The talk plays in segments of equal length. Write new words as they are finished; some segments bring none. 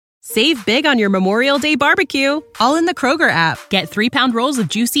Save big on your Memorial Day barbecue, all in the Kroger app. Get 3-pound rolls of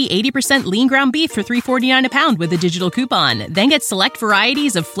juicy 80% lean ground beef for $3.49 a pound with a digital coupon. Then get select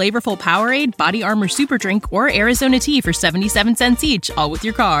varieties of flavorful Powerade, Body Armor Super Drink, or Arizona tea for 77 cents each, all with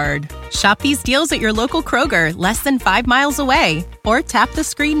your card. Shop these deals at your local Kroger, less than 5 miles away. Or tap the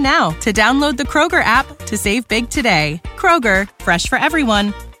screen now to download the Kroger app to save big today. Kroger, fresh for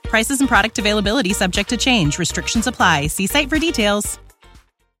everyone. Prices and product availability subject to change. Restrictions apply. See site for details.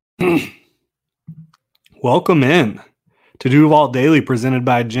 Welcome in to Duval Daily, presented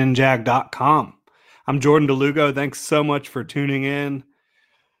by GenJag.com. I'm Jordan DeLugo. Thanks so much for tuning in.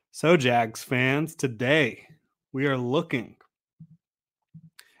 So, Jags fans, today we are looking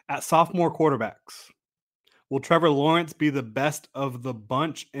at sophomore quarterbacks. Will Trevor Lawrence be the best of the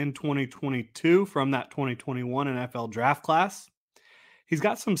bunch in 2022 from that 2021 NFL draft class? He's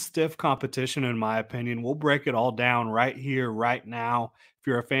got some stiff competition, in my opinion. We'll break it all down right here, right now. If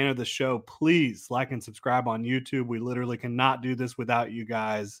you're a fan of the show, please like and subscribe on YouTube. We literally cannot do this without you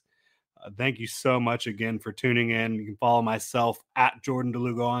guys. Thank you so much again for tuning in. You can follow myself at Jordan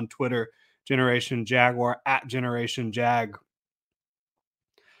DeLugo on Twitter, Generation Jaguar at Generation Jag.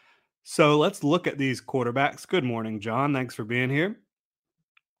 So let's look at these quarterbacks. Good morning, John. Thanks for being here.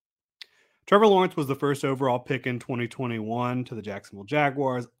 Trevor Lawrence was the first overall pick in 2021 to the Jacksonville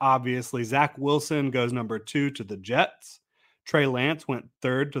Jaguars. Obviously, Zach Wilson goes number 2 to the Jets. Trey Lance went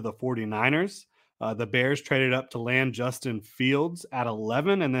 3rd to the 49ers. The Bears traded up to land Justin Fields at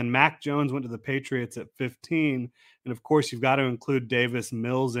 11, and then Mac Jones went to the Patriots at 15. And, of course, you've got to include Davis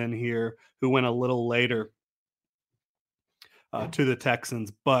Mills in here, who went a little later to the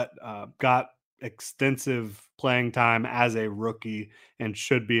Texans, but got extensive playing time as a rookie and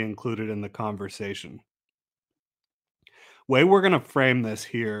should be included in the conversation. Way we're going to frame this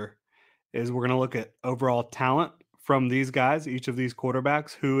here is we're going to look at overall talent from these guys, each of these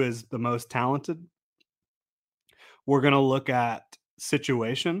quarterbacks, who is the most talented. We're going to look at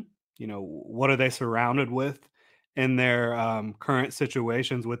situation, what are they surrounded with in their current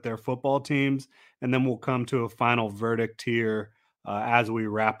situations with their football teams, and then we'll come to a final verdict here as we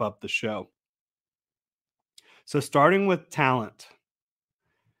wrap up the show. So starting with talent,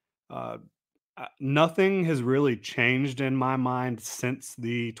 nothing has really changed in my mind since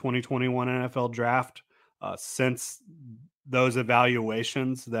the 2021 NFL draft, since those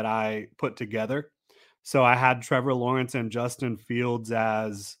evaluations that I put together. So I had Trevor Lawrence and Justin Fields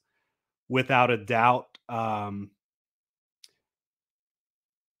as, without a doubt,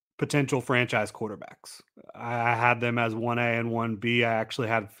 potential franchise quarterbacks. I had them as 1A and 1B. I actually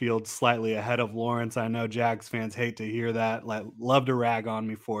had Fields slightly ahead of Lawrence. I know Jags fans hate to hear that, love to rag on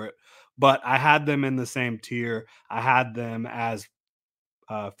me for it, but I had them in the same tier. I had them as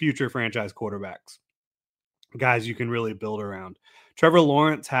future franchise quarterbacks, guys you can really build around. Trevor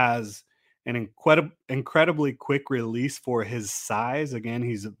Lawrence has an incredibly quick release for his size. Again,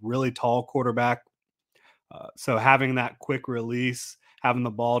 he's a really tall quarterback. So having that quick release, having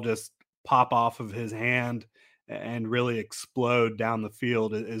the ball just pop off of his hand and really explode down the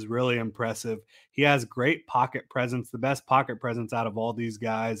field is really impressive. He has great pocket presence, the best pocket presence out of all these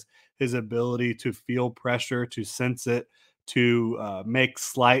guys. His ability to feel pressure, to sense it, to make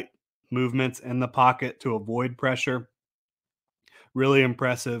slight movements in the pocket to avoid pressure. Really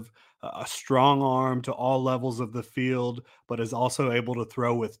impressive. A strong arm to all levels of the field, but is also able to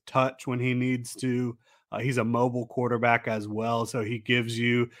throw with touch when he needs to. He's a mobile quarterback as well, so he gives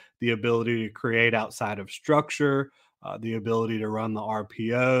you the ability to create outside of structure, the ability to run the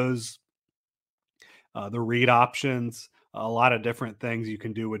RPOs, the read options, a lot of different things you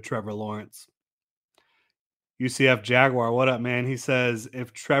can do with Trevor Lawrence. UCF Jaguar, what up, man? He says,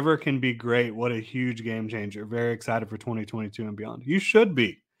 if Trevor can be great, what a huge game changer. Very excited for 2022 and beyond. You should be.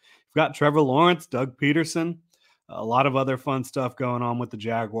 You've got Trevor Lawrence, Doug Peterson, a lot of other fun stuff going on with the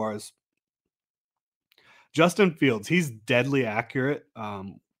Jaguars. Justin Fields, he's deadly accurate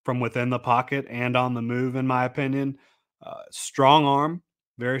from within the pocket and on the move, in my opinion. Strong arm,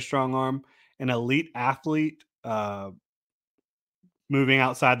 very strong arm, an elite athlete, moving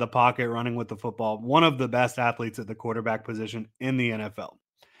outside the pocket, running with the football. One of the best athletes at the quarterback position in the NFL.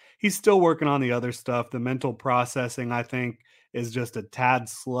 He's still working on the other stuff. The mental processing, I think, is just a tad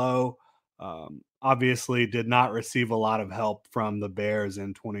slow. Obviously did not receive a lot of help from the Bears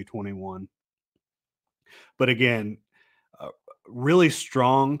in 2021. But again, really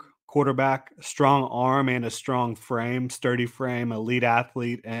strong quarterback, strong arm and a strong frame, sturdy frame, elite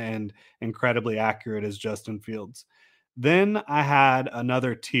athlete, and incredibly accurate as Justin Fields. Then I had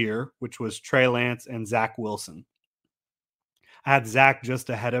another tier, which was Trey Lance and Zach Wilson. I had Zach just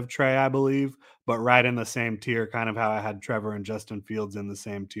ahead of Trey, I believe, but right in the same tier, kind of how I had Trevor and Justin Fields in the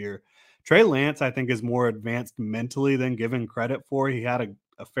same tier. Trey Lance, I think, is more advanced mentally than given credit for. He had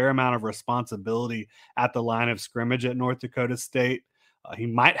a fair amount of responsibility at the line of scrimmage at North Dakota State. He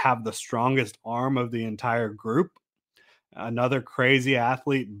might have the strongest arm of the entire group. Another crazy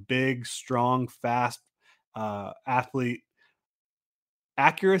athlete, big, strong, fast athlete.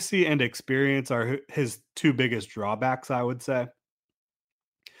 Accuracy and experience are his two biggest drawbacks, I would say.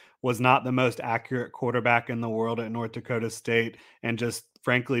 Was not the most accurate quarterback in the world at North Dakota State and just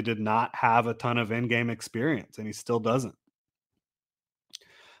frankly did not have a ton of in-game experience, and he still doesn't.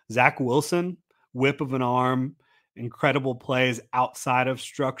 Zach Wilson, whip of an arm, incredible plays outside of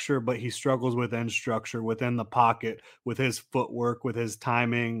structure, but he struggles within structure, within the pocket, with his footwork, with his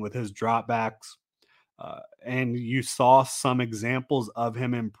timing, with his dropbacks. And you saw some examples of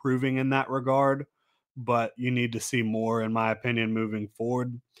him improving in that regard, but you need to see more, in my opinion, moving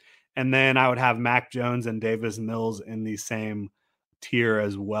forward. And then I would have Mac Jones and Davis Mills in the same tier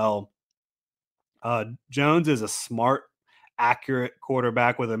as well. Jones is a smart, accurate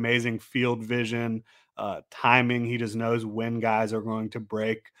quarterback with amazing field vision, timing. He just knows when guys are going to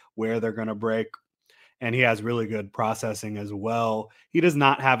break, where they're going to break, and he has really good processing as well. He does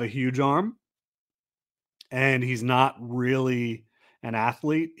not have a huge arm, and he's not really an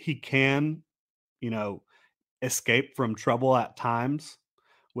athlete. He can, you know, escape from trouble at times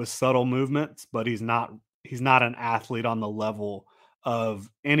with subtle movements, but he's not an athlete on the level of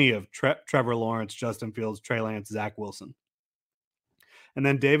any of Trevor Lawrence, Justin Fields, Trey Lance, Zach Wilson. And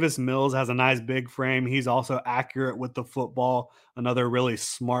then Davis Mills has a nice big frame. He's also accurate with the football. Another really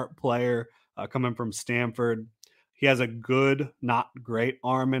smart player coming from Stanford. He has a good, not great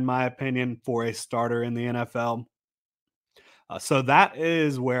arm, in my opinion, for a starter in the NFL. So that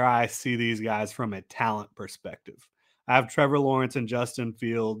is where I see these guys from a talent perspective. I have Trevor Lawrence and Justin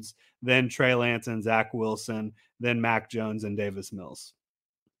Fields, then Trey Lance and Zach Wilson, then Mac Jones and Davis Mills.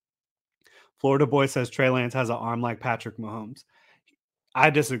 Florida Boy says Trey Lance has an arm like Patrick Mahomes. I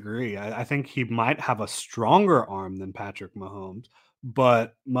disagree. I think he might have a stronger arm than Patrick Mahomes,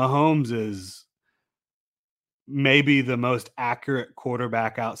 but Mahomes is maybe the most accurate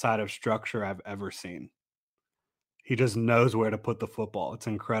quarterback outside of structure I've ever seen. He just knows where to put the football. It's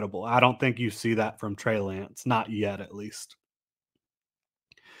incredible. I don't think you see that from Trey Lance, not yet at least.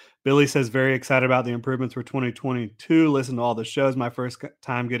 Billy says, very excited about the improvements for 2022. Listen to all the shows. My first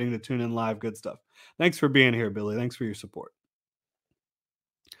time getting to tune in live. Good stuff. Thanks for being here, Billy. Thanks for your support.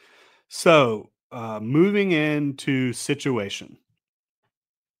 So, moving into situation.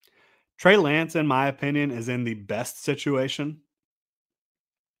 Trey Lance, in my opinion, is in the best situation.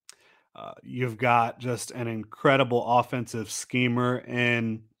 You've got just an incredible offensive schemer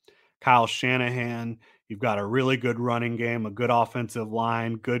in Kyle Shanahan. You've got a really good running game, a good offensive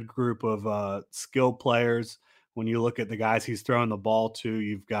line, good group of skilled players. When you look at the guys he's throwing the ball to,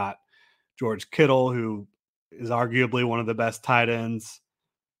 you've got George Kittle, who is arguably one of the best tight ends.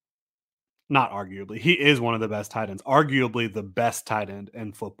 Not arguably, he is one of the best tight ends, arguably the best tight end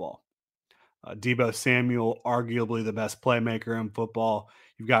in football. Deebo Samuel, arguably the best playmaker in football.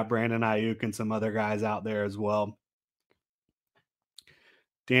 You've got Brandon Ayuk and some other guys out there as well.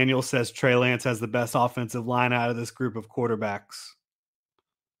 Daniel says Trey Lance has the best offensive line out of this group of quarterbacks.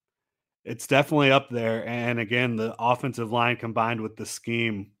 It's definitely up there. And again, the offensive line combined with the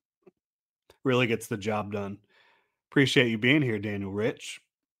scheme really gets the job done. Appreciate you being here, Daniel Rich.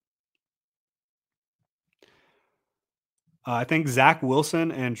 I think Zach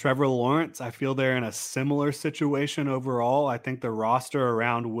Wilson and Trevor Lawrence, I feel they're in a similar situation overall. I think the roster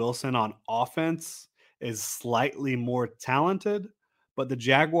around Wilson on offense is slightly more talented, but the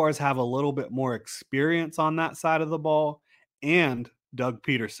Jaguars have a little bit more experience on that side of the ball, and Doug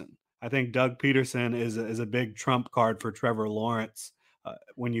Peterson. I think Doug Peterson is a big trump card for Trevor Lawrence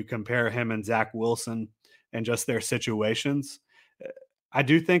when you compare him and Zach Wilson and just their situations. I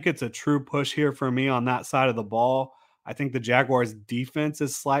do think it's a true push here for me on that side of the ball. I think the Jaguars' defense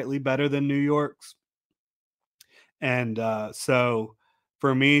is slightly better than New York's. And so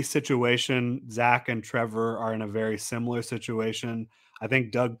for me, situation, Zach and Trevor are in a very similar situation. I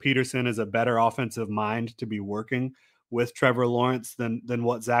think Doug Peterson is a better offensive mind to be working with Trevor Lawrence than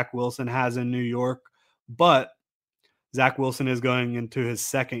what Zach Wilson has in New York. But Zach Wilson is going into his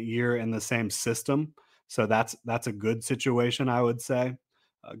second year in the same system. So that's a good situation, I would say.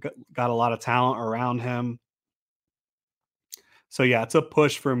 Got a lot of talent around him. So yeah, it's a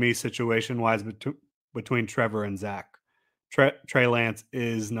push for me situation wise between Trevor and Zach. Trey Lance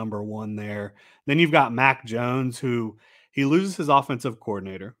is number one there. Then you've got Mac Jones, who he loses his offensive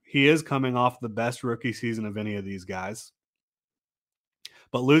coordinator. He is coming off the best rookie season of any of these guys.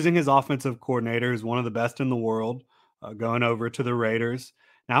 But losing his offensive coordinator, who's one of the best in the world, going over to the Raiders.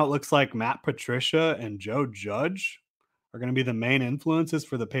 Now it looks like Matt Patricia and Joe Judge are going to be the main influences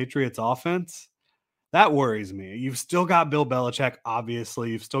for the Patriots offense. That worries me. You've still got Bill Belichick,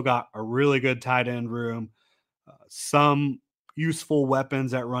 obviously. You've still got a really good tight end room, some useful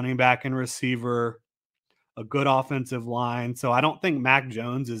weapons at running back and receiver, a good offensive line. So I don't think Mac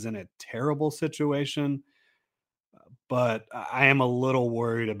Jones is in a terrible situation, but I am a little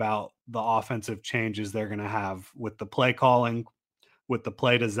worried about the offensive changes they're going to have with the play calling, with the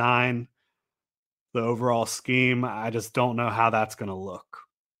play design, the overall scheme. I just don't know how that's going to look.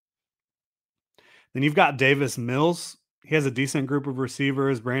 Then you've got Davis Mills. He has a decent group of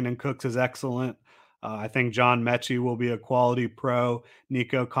receivers. Brandon Cooks is excellent. I think John Mechie will be a quality pro.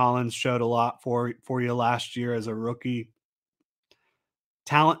 Nico Collins showed a lot for you last year as a rookie.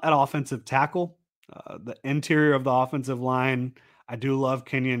 Talent at offensive tackle. The interior of the offensive line, I do love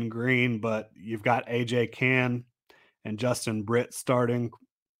Kenyon Green, but you've got AJ Cann and Justin Britt starting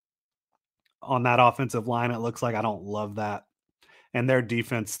on that offensive line. It looks like I don't love that. And their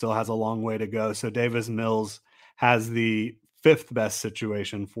defense still has a long way to go. So Davis Mills has the fifth best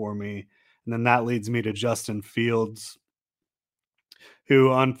situation for me. And then that leads me to Justin Fields,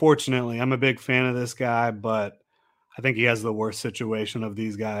 who unfortunately, I'm a big fan of this guy, but I think he has the worst situation of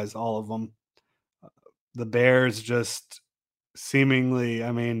these guys, all of them. The Bears just seemingly,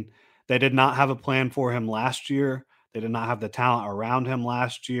 I mean, they did not have a plan for him last year. They did not have the talent around him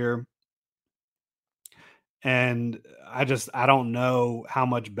last year. And I don't know how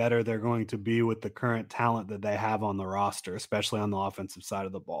much better they're going to be with the current talent that they have on the roster, especially on the offensive side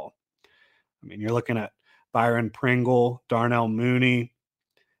of the ball. I mean, you're looking at Byron Pringle, Darnell Mooney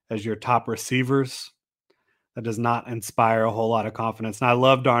as your top receivers. That does not inspire a whole lot of confidence. And I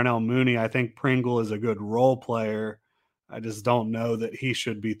love Darnell Mooney. I think Pringle is a good role player. I just don't know that he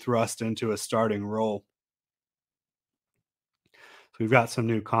should be thrust into a starting role. So we've got some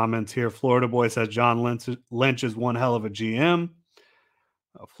new comments here. Florida Boy says John Lynch is one hell of a GM.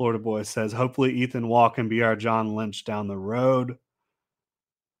 Florida Boy says, hopefully Ethan Wall can be our John Lynch down the road.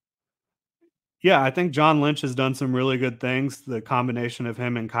 Yeah, I think John Lynch has done some really good things. The combination of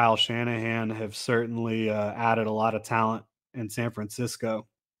him and Kyle Shanahan have certainly added a lot of talent in San Francisco.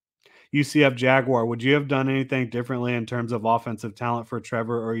 UCF Jaguar, would you have done anything differently in terms of offensive talent for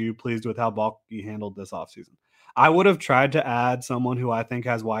Trevor, or are you pleased with how Balky handled this offseason? I would have tried to add someone who I think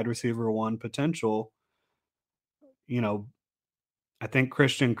has wide receiver one potential. You know, I think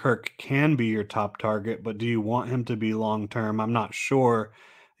Christian Kirk can be your top target, but do you want him to be long term? I'm not sure.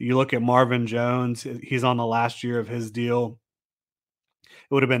 You look at Marvin Jones, he's on the last year of his deal.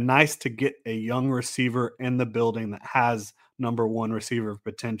 It would have been nice to get a young receiver in the building that has number one receiver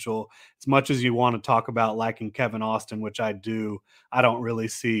potential. As much as you want to talk about liking Kevin Austin, which I do, I don't really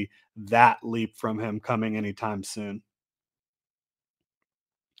see that leap from him coming anytime soon.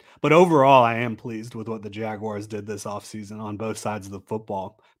 But overall, I am pleased with what the Jaguars did this offseason on both sides of the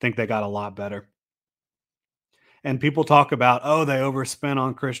football. I think they got a lot better. And people talk about, oh, they overspent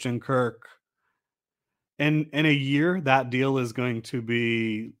on Christian Kirk. And in a year, that deal is going to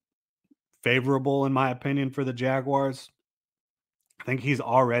be favorable, in my opinion, for the Jaguars. I think he's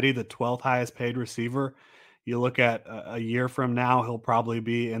already the 12th highest paid receiver. You look at a year from now, he'll probably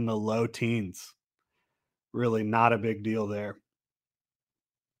be in the low teens. Really not a big deal there.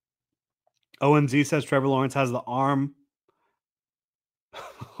 OMZ says Trevor Lawrence has the arm.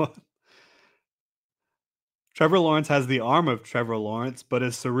 Trevor Lawrence has the arm of Trevor Lawrence, but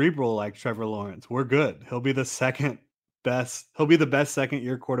is cerebral like Trevor Lawrence. We're good. He'll be the second best. He'll be the best second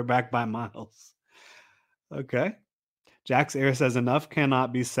year quarterback by miles. Okay. Jax Air says enough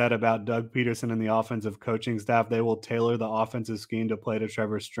cannot be said about Doug Peterson and the offensive coaching staff. They will tailor the offensive scheme to play to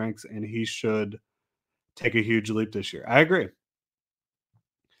Trevor's strengths, and he should take a huge leap this year. I agree.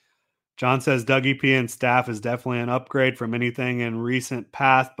 John says Dougie P and staff is definitely an upgrade from anything in recent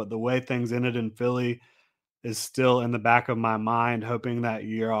past, but the way things ended in Philly is still in the back of my mind, hoping that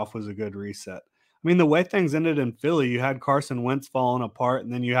year off was a good reset. I mean, the way things ended in Philly, you had Carson Wentz falling apart,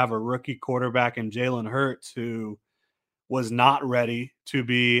 and then you have a rookie quarterback in Jalen Hurts who was not ready to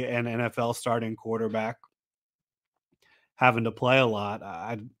be an NFL starting quarterback, having to play a lot.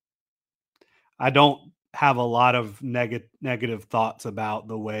 I don't have a lot of negative thoughts about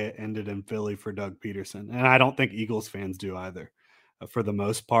the way it ended in Philly for Doug Peterson, and I don't think Eagles fans do either, for the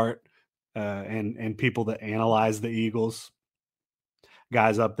most part. And people that analyze the Eagles,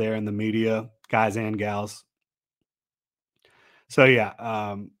 guys up there in the media, guys and gals. So yeah,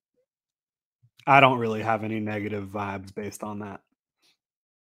 I don't really have any negative vibes based on that.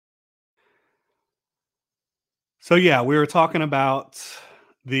 So yeah, we were talking about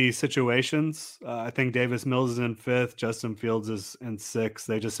The situations, I think Davis Mills is in 5th, Justin Fields is in 6th.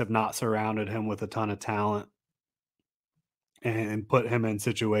 They just have not surrounded him with a ton of talent and put him in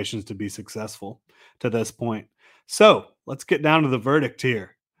situations to be successful to this point. So let's get down to the verdict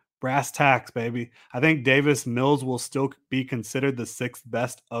here. Brass tacks, baby. I think Davis Mills will still be considered the 6th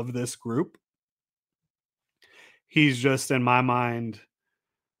best of this group. He's just, in my mind,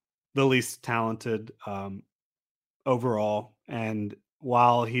 the least talented overall. And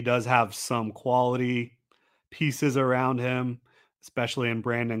while he does have some quality pieces around him, especially in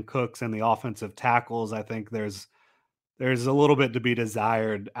Brandon Cooks and the offensive tackles, I think there's a little bit to be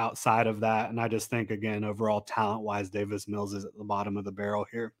desired outside of that. And I just think, again, overall talent wise, Davis Mills is at the bottom of the barrel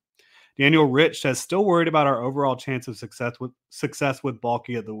here. Daniel Rich says, still worried about our overall chance of success with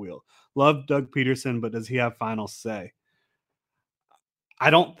Balky at the wheel. Love Doug Peterson, but does he have final say? I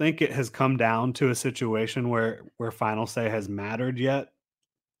don't think it has come down to a situation where final say has mattered yet.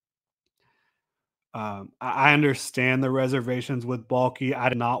 I understand the reservations with Balky. I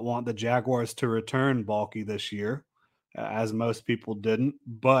did not want the Jaguars to return Balky this year, as most people didn't.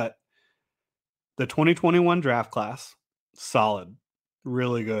 But the 2021 draft class, solid,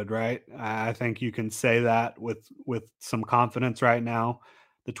 really good, right? I think you can say that with some confidence right now.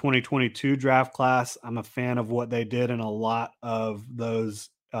 The 2022 draft class, I'm a fan of what they did in a lot of those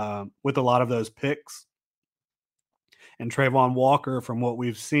with a lot of those picks. And Trayvon Walker, from what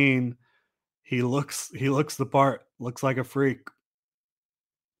we've seen, he looks the part, looks like a freak.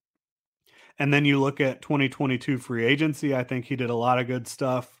 And then you look at 2022 free agency. I think he did a lot of good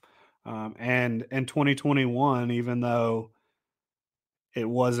stuff. And in 2021, even though it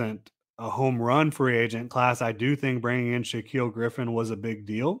wasn't a home run free agent class, I do think bringing in Shaquille Griffin was a big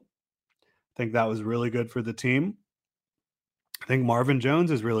deal. I think that was really good for the team. I think Marvin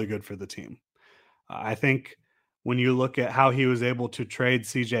Jones is really good for the team. I think when you look at how he was able to trade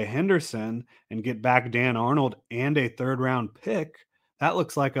CJ Henderson and get back Dan Arnold and a 3rd round pick, that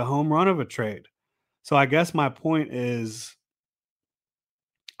looks like a home run of a trade. So I guess my point is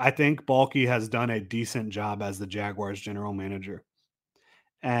I think Balky has done a decent job as the Jaguars general manager.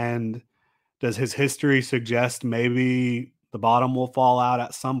 And does his history suggest maybe the bottom will fall out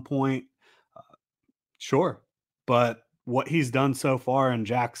at some point? Sure. But what he's done so far in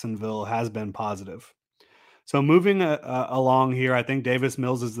Jacksonville has been positive. So moving along here, I think Davis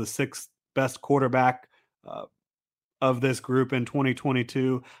Mills is the 6th best quarterback uh, of this group in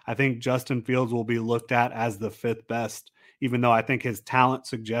 2022. I think Justin Fields will be looked at as the 5th best, even though I think his talent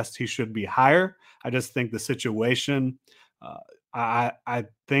suggests he should be higher. I just think the situation, uh, I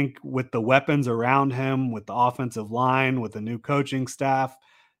think with the weapons around him, with the offensive line, with the new coaching staff,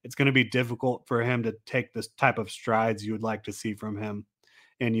 it's going to be difficult for him to take this type of strides you would like to see from him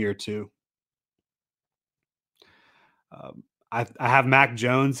in year 2. I have Mac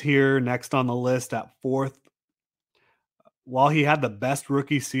Jones here next on the list at 4th. While he had the best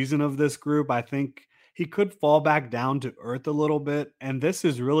rookie season of this group, I think he could fall back down to earth a little bit. And this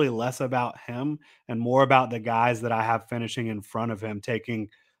is really less about him and more about the guys that I have finishing in front of him, taking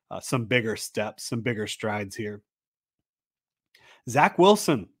some bigger steps, some bigger strides here. Zach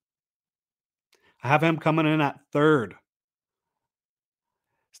Wilson, I have him coming in at 3rd.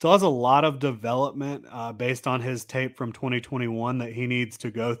 Still has a lot of development based on his tape from 2021 that he needs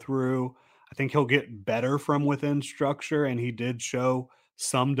to go through. I think he'll get better from within structure, and he did show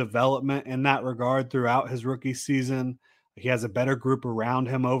some development in that regard throughout his rookie season. He has a better group around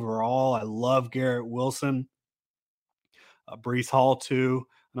him overall. I love Garrett Wilson. Brees Hall, too,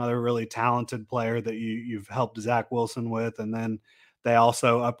 another really talented player that you've helped Zach Wilson with. And then they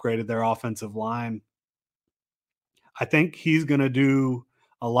also upgraded their offensive line. I think he's going to do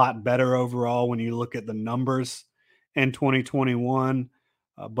a lot better overall when you look at the numbers in 2021.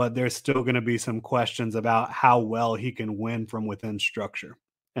 But there's still going to be some questions about how well he can win from within structure,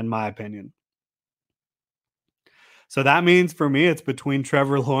 in my opinion. So that means for me, it's between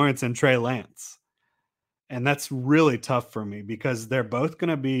Trevor Lawrence and Trey Lance. And that's really tough for me because they're both going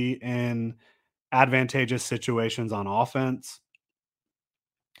to be in advantageous situations on offense.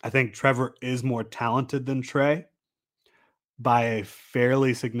 I think Trevor is more talented than Trey by a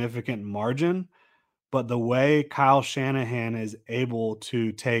fairly significant margin. But the way Kyle Shanahan is able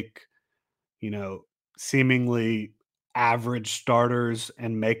to take, seemingly average starters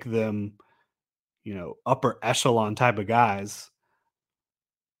and make them, upper echelon type of guys,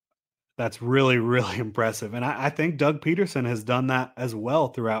 that's really, really impressive. And I think Doug Peterson has done that as well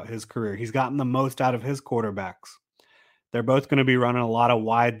throughout his career. He's gotten the most out of his quarterbacks. They're both going to be running a lot of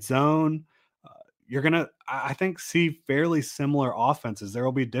wide zone. You're going to, I think, see fairly similar offenses. There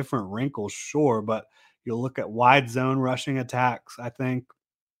will be different wrinkles, sure, but you'll look at wide zone rushing attacks, I think.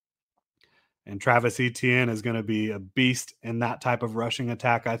 And Travis Etienne is going to be a beast in that type of rushing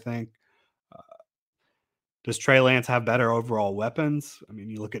attack, I think. Uh, does Trey Lance have better overall weapons? I mean,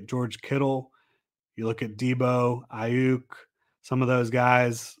 you look at George Kittle, you look at Debo, Ayuk, some of those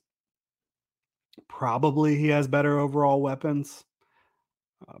guys, probably he has better overall weapons,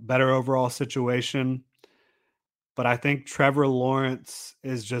 better overall situation. But I think Trevor Lawrence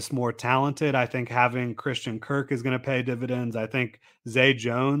is just more talented. I think having Christian Kirk is going to pay dividends. I think Zay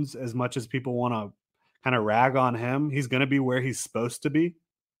Jones, as much as people want to kind of rag on him, he's going to be where he's supposed to be.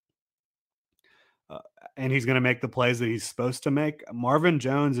 Uh, and he's going to make the plays that he's supposed to make. Marvin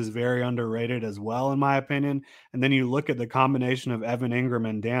Jones is very underrated as well, in my opinion. And then you look at the combination of Evan Ingram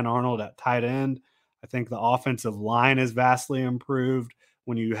and Dan Arnold at tight end. I think the offensive line is vastly improved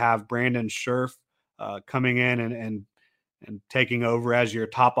when you have Brandon Scherf coming in and taking over as your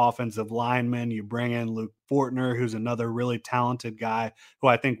top offensive lineman. You bring in Luke Fortner, who's another really talented guy who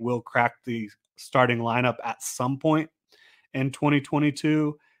I think will crack the starting lineup at some point in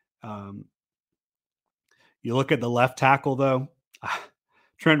 2022. Um, you look at the left tackle, though.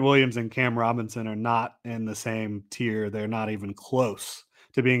 Trent Williams and Cam Robinson are not in the same tier. They're not even close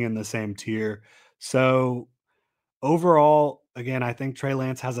to being in the same tier. So overall, again, I think Trey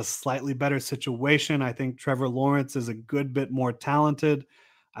Lance has a slightly better situation. I think Trevor Lawrence is a good bit more talented.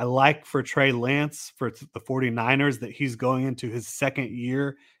 I like for Trey Lance, for the 49ers, that he's going into his second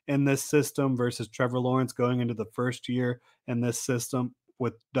year in this system versus Trevor Lawrence going into the first year in this system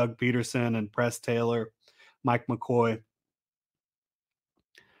with Doug Peterson and Press Taylor, Mike McCoy.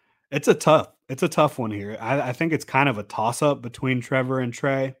 It's a tough one here. I think it's kind of a toss up between Trevor and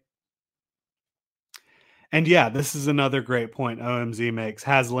Trey. And yeah, this is another great point OMZ makes.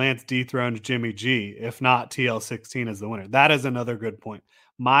 Has Lance dethroned Jimmy G? If not, TL16 is the winner. That is another good point.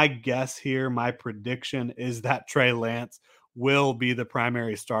 My guess here, my prediction is that Trey Lance will be the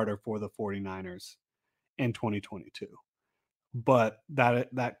primary starter for the 49ers in 2022. But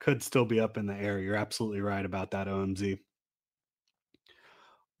that could still be up in the air. You're absolutely right about that, OMZ.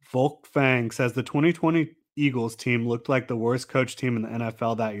 Volk Fang says the 2020 Eagles team looked like the worst coach team in the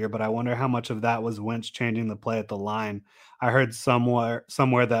NFL that year, but I wonder how much of that was Wentz changing the play at the line. I heard somewhere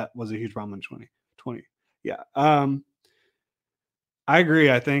that was a huge problem in 2020. Yeah. I agree.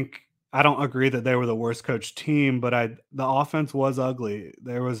 I don't agree that they were the worst coach team, but the offense was ugly.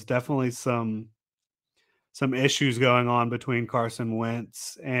 There was definitely some issues going on between Carson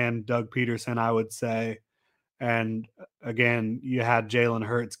Wentz and Doug Peterson, I would say. And again, you had Jalen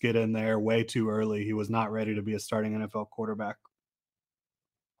Hurts get in there way too early. He was not ready to be a starting NFL quarterback.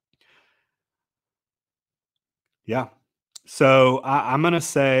 Yeah. So I'm going to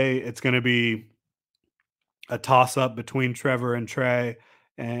say it's going to be a toss up between Trevor and Trey.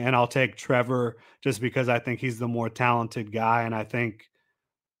 And I'll take Trevor just because I think he's the more talented guy. And I think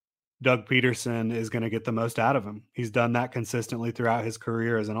Doug Peterson is going to get the most out of him. He's done that consistently throughout his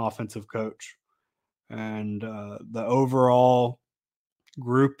career as an offensive coach. And the overall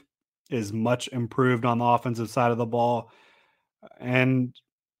group is much improved on the offensive side of the ball. And,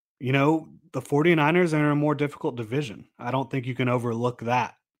 the 49ers are in a more difficult division. I don't think you can overlook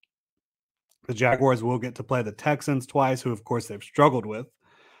that. The Jaguars will get to play the Texans twice, who, of course, they've struggled with.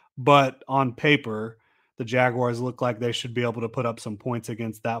 But on paper, the Jaguars look like they should be able to put up some points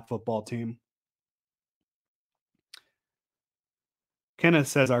against that football team. Kenneth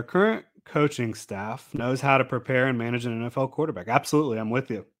says, our current coaching staff knows how to prepare and manage an NFL quarterback. Absolutely. I'm with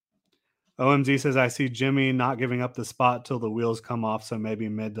you. OMZ says, I see Jimmy not giving up the spot till the wheels come off, so maybe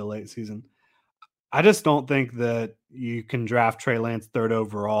mid to late season. I just don't think that you can draft Trey Lance third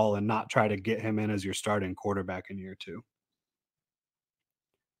overall and not try to get him in as your starting quarterback in year two.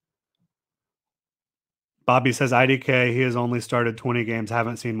 Bobby says, IDK, he has only started 20 games,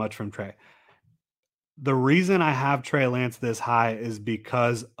 haven't seen much from Trey. The reason I have Trey Lance this high is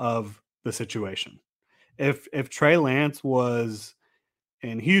because of the situation. If Trey Lance was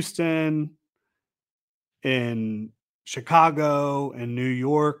in Houston, in Chicago, in New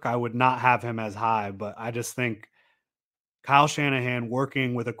York, I would not have him as high. But I just think Kyle Shanahan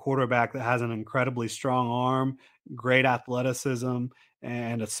working with a quarterback that has an incredibly strong arm, great athleticism,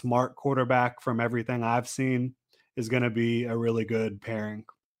 and a smart quarterback from everything I've seen is going to be a really good pairing.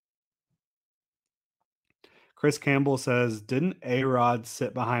 Chris Campbell says, didn't A-Rod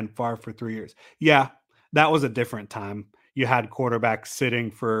sit behind Favre for 3 years? Yeah, that was a different time. You had quarterbacks sitting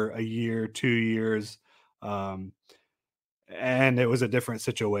for a year, 2 years, and it was a different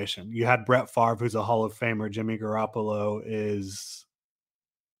situation. You had Brett Favre, who's a Hall of Famer. Jimmy Garoppolo is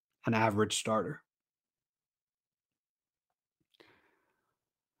an average starter.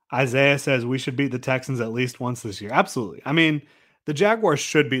 Isaiah says we should beat the Texans at least once this year. Absolutely. I mean, The Jaguars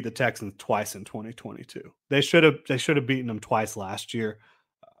should beat the Texans twice in 2022. They should have beaten them twice last year,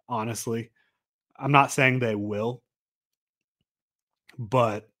 honestly. I'm not saying they will,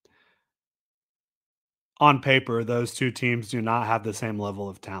 but on paper, those two teams do not have the same level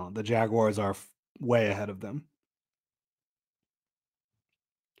of talent. The Jaguars are way ahead of them.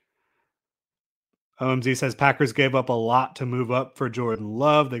 OMZ says Packers gave up a lot to move up for Jordan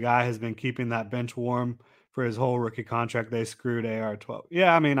Love. The guy has been keeping that bench warm for his whole rookie contract. They screwed AR-12.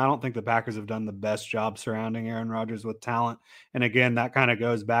 Yeah, I mean, I don't think the Packers have done the best job surrounding Aaron Rodgers with talent. And again, that kind of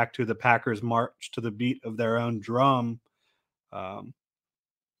goes back to the Packers' march to the beat of their own drum. Um,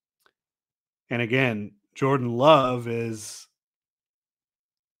 and again, Jordan Love is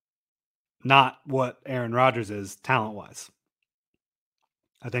not what Aaron Rodgers is talent-wise.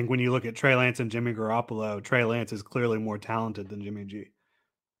 I think when you look at Trey Lance and Jimmy Garoppolo, Trey Lance is clearly more talented than Jimmy G.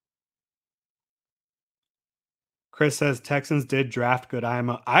 Chris says Texans did draft good.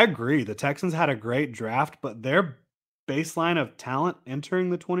 I agree. The Texans had a great draft, but their baseline of talent entering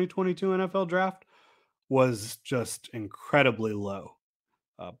the 2022 NFL draft was just incredibly low.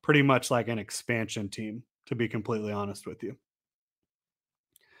 Pretty much like an expansion team, to be completely honest with you.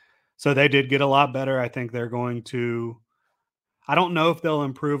 So they did get a lot better. I think they're going to. I don't know if they'll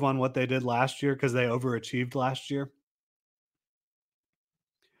improve on what they did last year because they overachieved last year.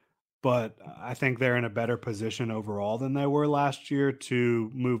 But I think they're in a better position overall than they were last year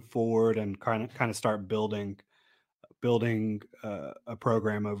to move forward and kind of start building a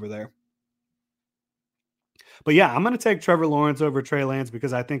program over there. But yeah, I'm going to take Trevor Lawrence over Trey Lance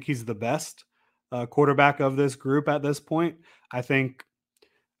because I think he's the best quarterback of this group at this point. I think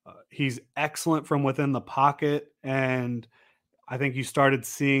he's excellent from within the pocket, and I think you started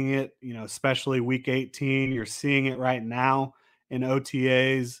seeing it, especially week 18. You're seeing it right now in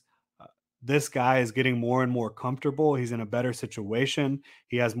OTAs. This guy is getting more and more comfortable. He's in a better situation.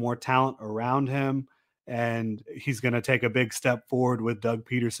 He has more talent around him, and he's going to take a big step forward with Doug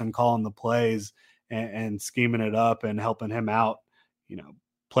Peterson calling the plays and scheming it up and helping him out,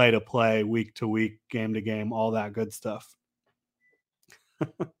 play to play, week to week, game to game, all that good stuff.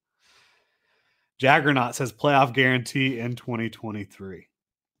 Jaggernaut says playoff guarantee in 2023.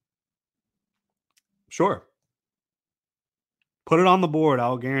 Sure. Put it on the board.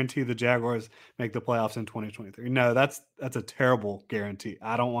 I'll guarantee the Jaguars make the playoffs in 2023. No, that's a terrible guarantee.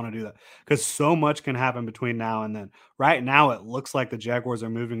 I don't want to do that because so much can happen between now and then. Right now, it looks like the Jaguars are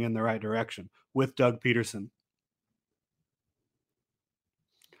moving in the right direction with Doug Peterson.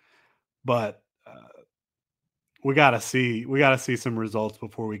 But we gotta see some results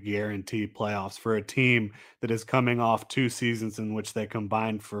before we guarantee playoffs for a team that is coming off 2 seasons in which they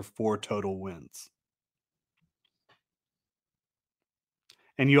combined for 4 total wins.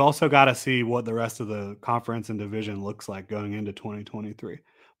 And you also got to see what the rest of the conference and division looks like going into 2023.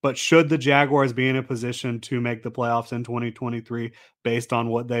 But should the Jaguars be in a position to make the playoffs in 2023 based on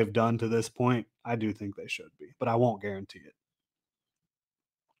what they've done to this point? I do think they should be, but I won't guarantee it.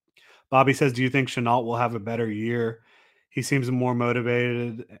 Bobby says, do you think Chenault will have a better year? He seems more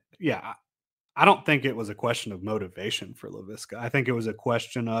motivated. Yeah, I don't think it was a question of motivation for Laviska. I think it was a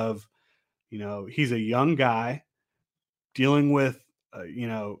question of, he's a young guy dealing with,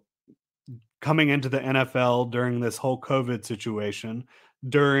 coming into the NFL during this whole COVID situation,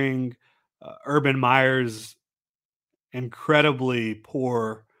 during Urban Meyer's incredibly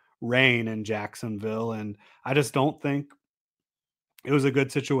poor reign in Jacksonville. And I just don't think it was a good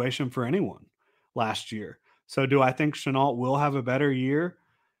situation for anyone last year. So do I think Chenault will have a better year?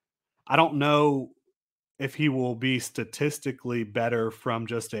 I don't know if he will be statistically better from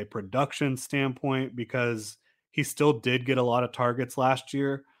just a production standpoint because he still did get a lot of targets last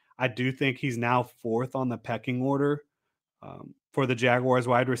year. I do think he's now 4th on the pecking order for the Jaguars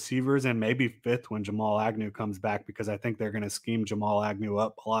wide receivers and maybe 5th when Jamal Agnew comes back because I think they're going to scheme Jamal Agnew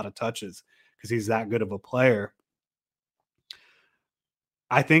up a lot of touches because he's that good of a player.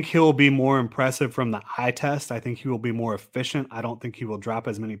 I think he'll be more impressive from the eye test. I think he will be more efficient. I don't think he will drop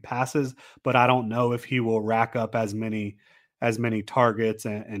as many passes, but I don't know if he will rack up as many targets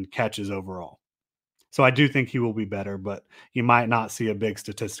and catches overall. So I do think he will be better, but you might not see a big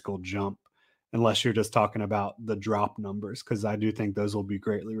statistical jump unless you're just talking about the drop numbers, because I do think those will be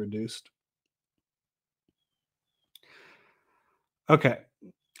greatly reduced. Okay.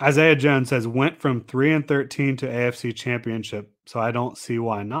 Isaiah Jones says, went from 3-13 to AFC Championship, so I don't see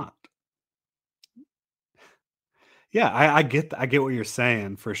why not. Yeah, I get what you're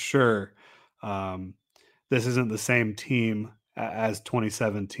saying for sure. This isn't the same team as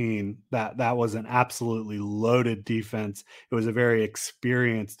 2017. That was an absolutely loaded defense. It was a very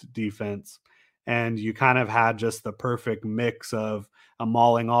experienced defense, And you kind of had just the perfect mix of a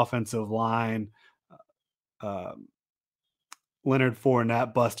mauling offensive line, Leonard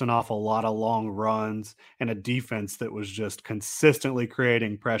Fournette busting off a lot of long runs, and a defense that was just consistently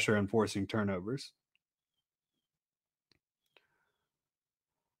creating pressure and forcing turnovers.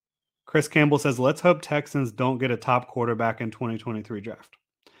 Chris Campbell says, let's hope Texans don't get a top quarterback in 2023 draft.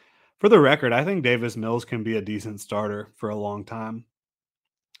 For the record, I think Davis Mills can be a decent starter for a long time.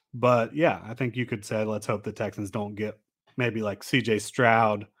 But yeah, I think you could say, let's hope the Texans don't get maybe like CJ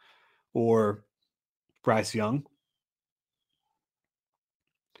Stroud or Bryce Young.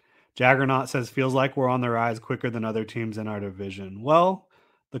 Jaggernaut says, feels like we're on the rise quicker than other teams in our division. Well,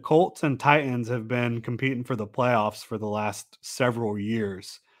 the Colts and Titans have been competing for the playoffs for the last several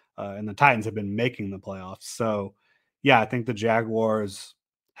years, and the Titans have been making the playoffs. So, yeah, I think the Jaguars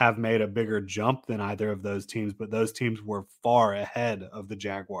have made a bigger jump than either of those teams, but those teams were far ahead of the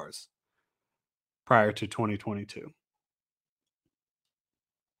Jaguars prior to 2022.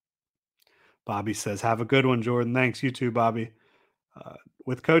 Bobby says, have a good one, Jordan. Thanks. You too, Bobby.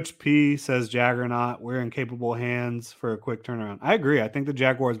 With Coach P, says Jaggernaut, we're in capable hands for a quick turnaround. I agree. I think the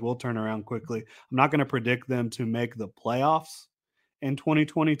Jaguars will turn around quickly. I'm not going to predict them to make the playoffs in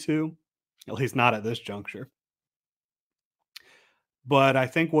 2022, at least not at this juncture. But I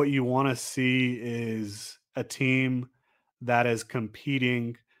think what you want to see is a team that is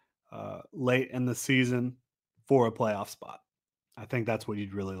competing late in the season for a playoff spot. I think that's what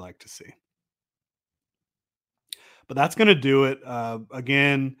you'd really like to see. But that's going to do it.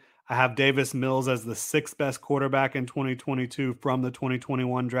 Again, I have Davis Mills as the 6th best quarterback in 2022 from the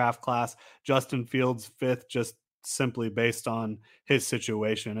 2021 draft class. Justin Fields 5th, just simply based on his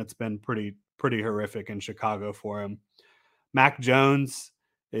situation. It's been pretty horrific in Chicago for him. Mac Jones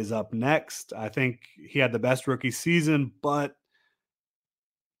is up next. I think he had the best rookie season, but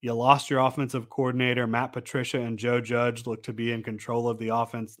you lost your offensive coordinator. Matt Patricia and Joe Judge look to be in control of the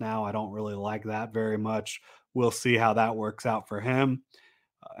offense now. I don't really like that very much. We'll see how that works out for him.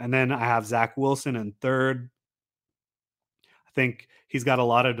 And then I have Zach Wilson in 3rd. I think he's got a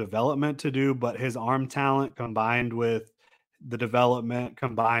lot of development to do, but his arm talent combined with the development,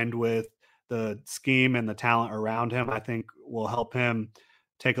 combined with the scheme and the talent around him, I think will help him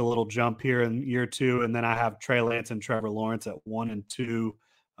take a little jump here in year 2. And then I have Trey Lance and Trevor Lawrence at 1 and 2.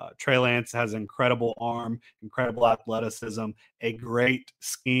 Trey Lance has incredible arm, incredible athleticism, a great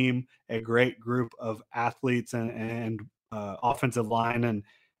scheme, a great group of athletes and offensive line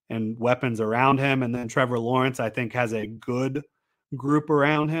and weapons around him. And then Trevor Lawrence, I think, has a good group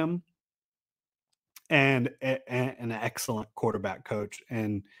around him and an excellent quarterback coach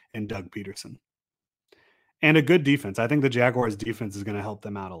in Doug Peterson. And a good defense. I think the Jaguars defense is going to help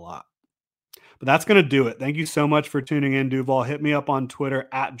them out a lot. But that's going to do it. Thank you so much for tuning in, Duval. Hit me up on Twitter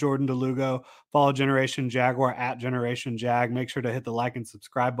at Jordan DeLugo. Follow Generation Jaguar at Generation Jag. Make sure to hit the like and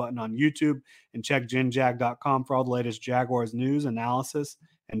subscribe button on YouTube and check genjag.com for all the latest Jaguars news, analysis,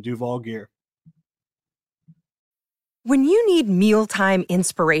 and Duval gear. When you need mealtime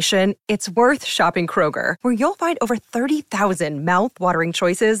inspiration, it's worth shopping Kroger, where you'll find over 30,000 mouth-watering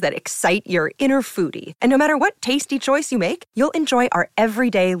choices that excite your inner foodie. And no matter what tasty choice you make, you'll enjoy our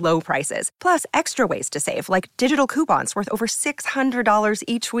everyday low prices, plus extra ways to save, like digital coupons worth over $600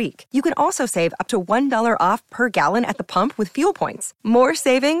 each week. You can also save up to $1 off per gallon at the pump with fuel points. More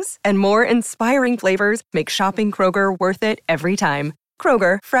savings and more inspiring flavors make shopping Kroger worth it every time.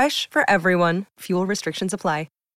 Kroger, fresh for everyone. Fuel restrictions apply.